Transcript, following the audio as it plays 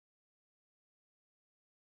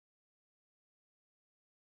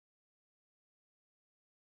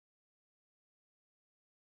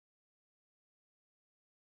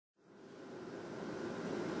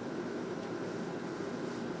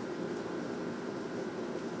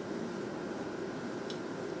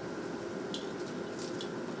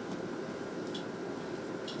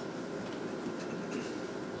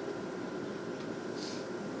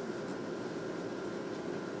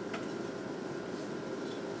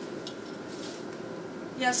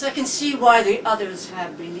Yes, I can see why the others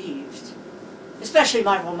have believed. Especially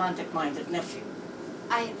my romantic-minded nephew.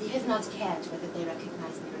 I have not cared whether they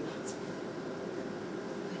recognize me or not.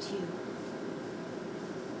 But you...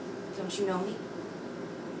 Don't you know me?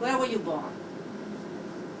 Where were you born?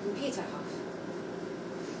 In Peterhof.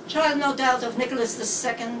 Child, no doubt, of Nicholas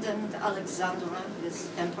II and Alexandra, his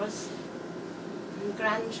empress. And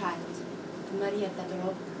grandchild of Maria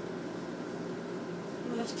Fedorovna.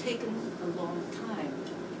 You have taken a long time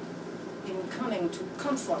in coming to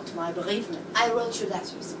comfort my bereavement. I wrote you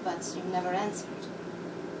letters, but you never answered.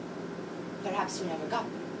 Perhaps you never got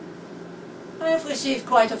them. I have received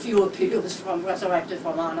quite a few appeals from resurrected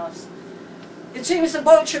Romanovs. It seems the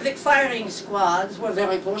Bolshevik firing squads were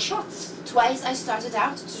very poor shots. Twice I started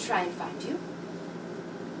out to try and find you.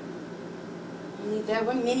 Only there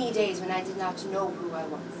were many days when I did not know who I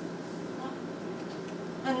was.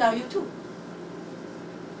 And now you too.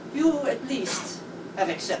 You, at least, have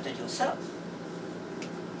accepted yourself.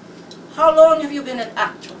 How long have you been an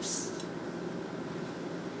actress?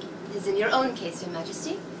 It is in your own case, Your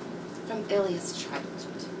Majesty, from earliest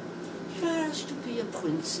childhood. Yes, to be a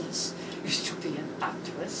princess is to be an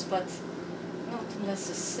actress, but not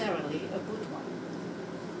necessarily a good one.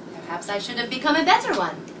 Perhaps I should have become a better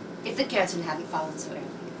one, if the curtain hadn't fallen so early.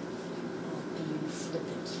 Oh, being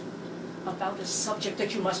flippant about a subject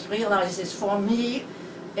that you must realize is, for me,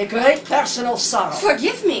 a great personal sorrow.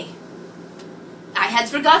 Forgive me. I had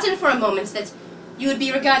forgotten for a moment that you would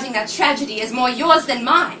be regarding that tragedy as more yours than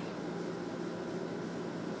mine.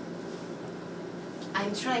 I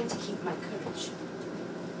am trying to keep my courage.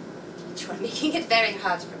 But you are making it very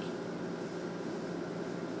hard for me.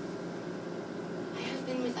 I have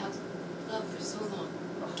been without love for so long.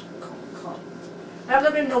 Oh, come. Have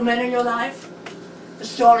there been no men in your life? The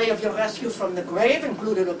story of your rescue from the grave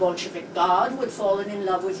included a Bolshevik guard who had fallen in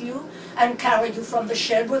love with you and carried you from the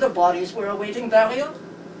shed where the bodies were awaiting burial.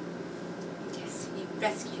 Yes, he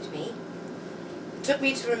rescued me. Took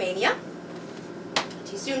me to Romania. But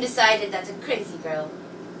he soon decided that a crazy girl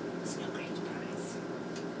was no great prize.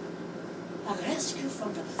 A rescue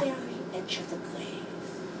from the very edge of the grave.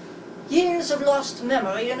 Years of lost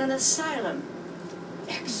memory in an asylum.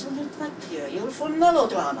 Excellent material for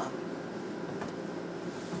melodrama.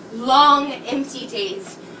 Long, empty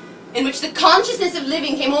days in which the consciousness of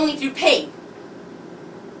living came only through pain.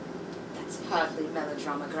 That's hardly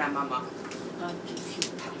melodrama, Grandmama. I'll give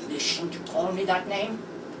you permission to call me that name.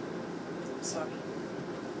 Sorry.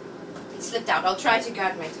 It slipped out. I'll try to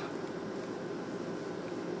guard my tongue.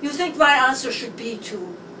 You think my answer should be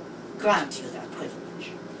to grant you that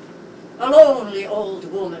privilege? A lonely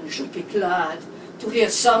old woman should be glad to hear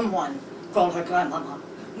someone call her grandmama.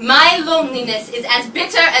 My loneliness is as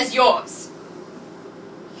bitter as yours.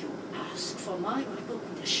 You ask for my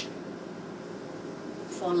recognition.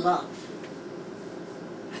 For love.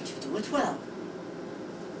 And you do it well.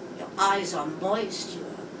 Your eyes are moist,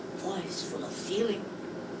 your voice full of feeling.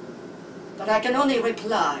 But I can only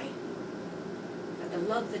reply that the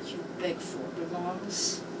love that you beg for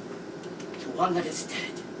belongs to one that is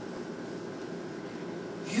dead.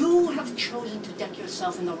 You have chosen to deck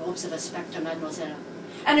yourself in the robes of a spectre, mademoiselle.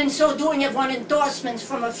 And in so doing have won endorsements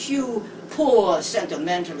from a few poor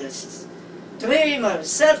sentimentalists,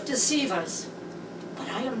 dreamers, self-deceivers. But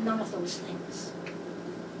I am none of those things.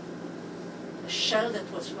 The shell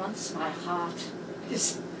that was once my heart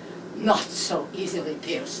is not so easily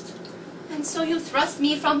pierced. And so you thrust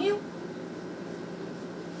me from you?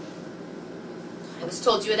 I was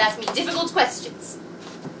told you would ask me difficult questions.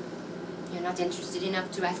 You're not interested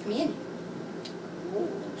enough to ask me any. Oh,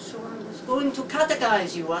 so I was going to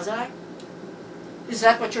catechize you, was I? Is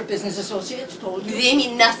that what your business associates told you? They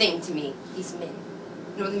mean nothing to me, these men,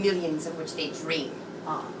 nor the millions of which they dream.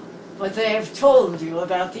 Ah, but they have told you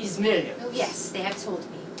about these millions. Oh, yes, they have told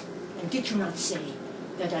me. And did you not say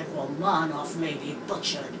that a Romanov may be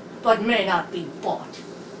butchered, but may not be bought?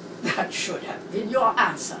 That should have been your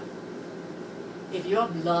answer. If your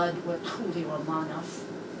blood were truly Romanov,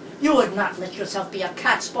 you would not let yourself be a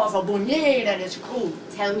cat's paw for Bunyan and his crew.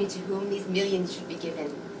 Tell me to whom these millions should be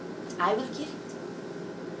given. I will give it.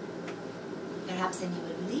 Perhaps then you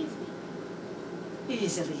will believe me.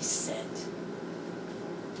 Easily said.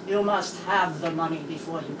 You must have the money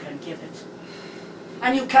before you can give it.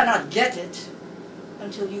 And you cannot get it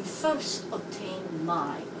until you first obtain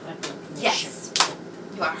my recognition. Yes,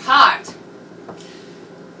 you are hard.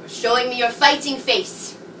 You're showing me your fighting face.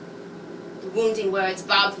 The wounding words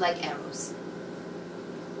barbed like arrows.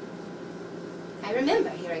 I remember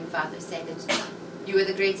hearing Father say that you were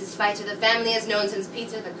the greatest fighter the family has known since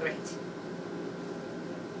Peter the Great.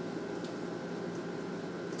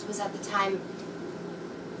 It was at the time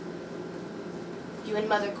You and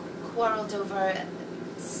Mother quarreled over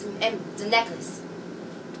the necklace.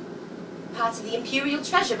 Part of the imperial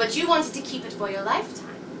treasure, but you wanted to keep it for your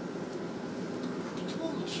lifetime. Who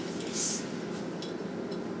told you this?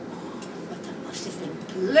 But there must have been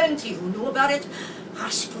plenty who knew about it.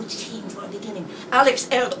 Rasputin from the beginning. Alex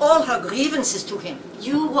aired all her grievances to him.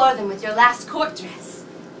 You wore them with your last court dress.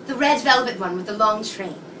 The red velvet one with the long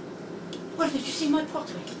train. Well, did you see my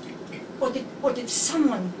portrait? Or did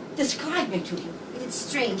someone describe me to you? It's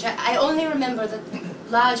strange. I only remember the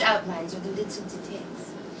large outlines or the little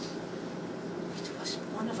details. It was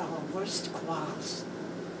one of our worst quarrels.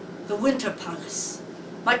 The Winter Palace.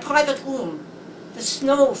 My private room. The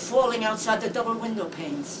snow falling outside the double window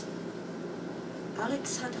panes.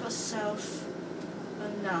 Alex had herself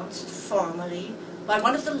announced formally by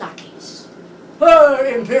one of the lackeys. Her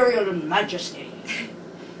Imperial Majesty.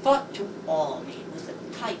 Thought to awe me with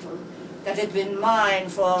a title that had been mine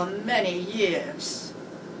for many years.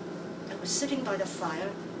 I was sitting by the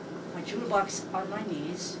fire, my jewel box on my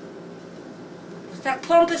knees. With that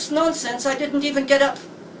pompous nonsense, I didn't even get up.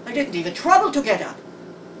 I didn't even trouble to get up.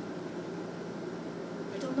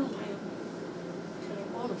 I don't know why I'm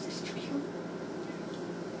telling all of this to you.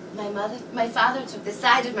 My father took the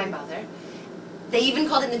side of my mother. They even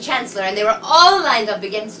called in the Chancellor, and they were all lined up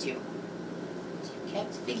against you. You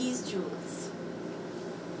kept Figgy's jewels.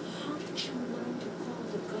 How did you learn to call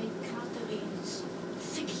the great Catherine's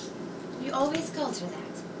Figgy? You always called her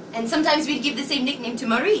that. And sometimes we'd give the same nickname to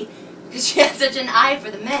Marie, because she had such an eye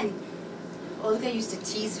for the men. Olga used to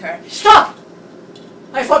tease her. Stop!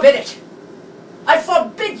 I forbid it. I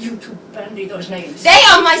forbid you to bandy those names. They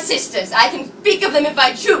are my sisters. I can speak of them if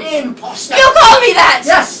I choose. Imposter. You call me that!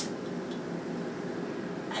 Yes.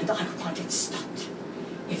 And I want it stopped.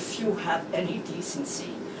 If you have any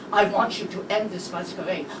decency, I want you to end this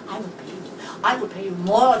masquerade. I will pay you. I will pay you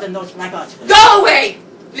more than those blackguards. Go away!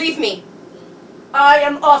 Leave me. I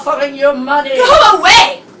am offering you money. Go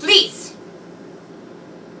away! Please!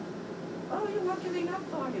 Oh, you're not giving up,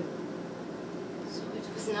 are you? So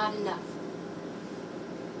it was not enough.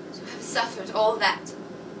 To have suffered all that.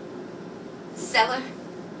 The cellar,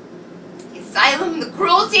 the asylum, the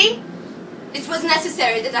cruelty. It was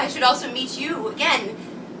necessary that I should also meet you again.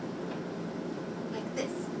 Like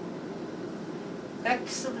this.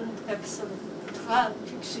 Excellent, excellent.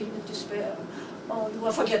 Tragic scene of despair. Oh, you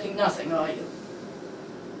are forgetting nothing, are you?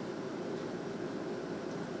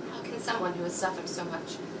 How can someone who has suffered so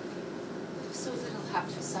much have so little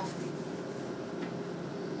heart for suffering?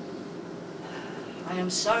 I am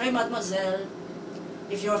sorry, mademoiselle,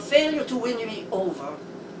 if your failure to win me over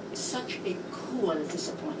is such a cruel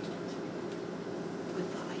disappointment.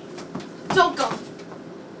 Goodbye. Don't go!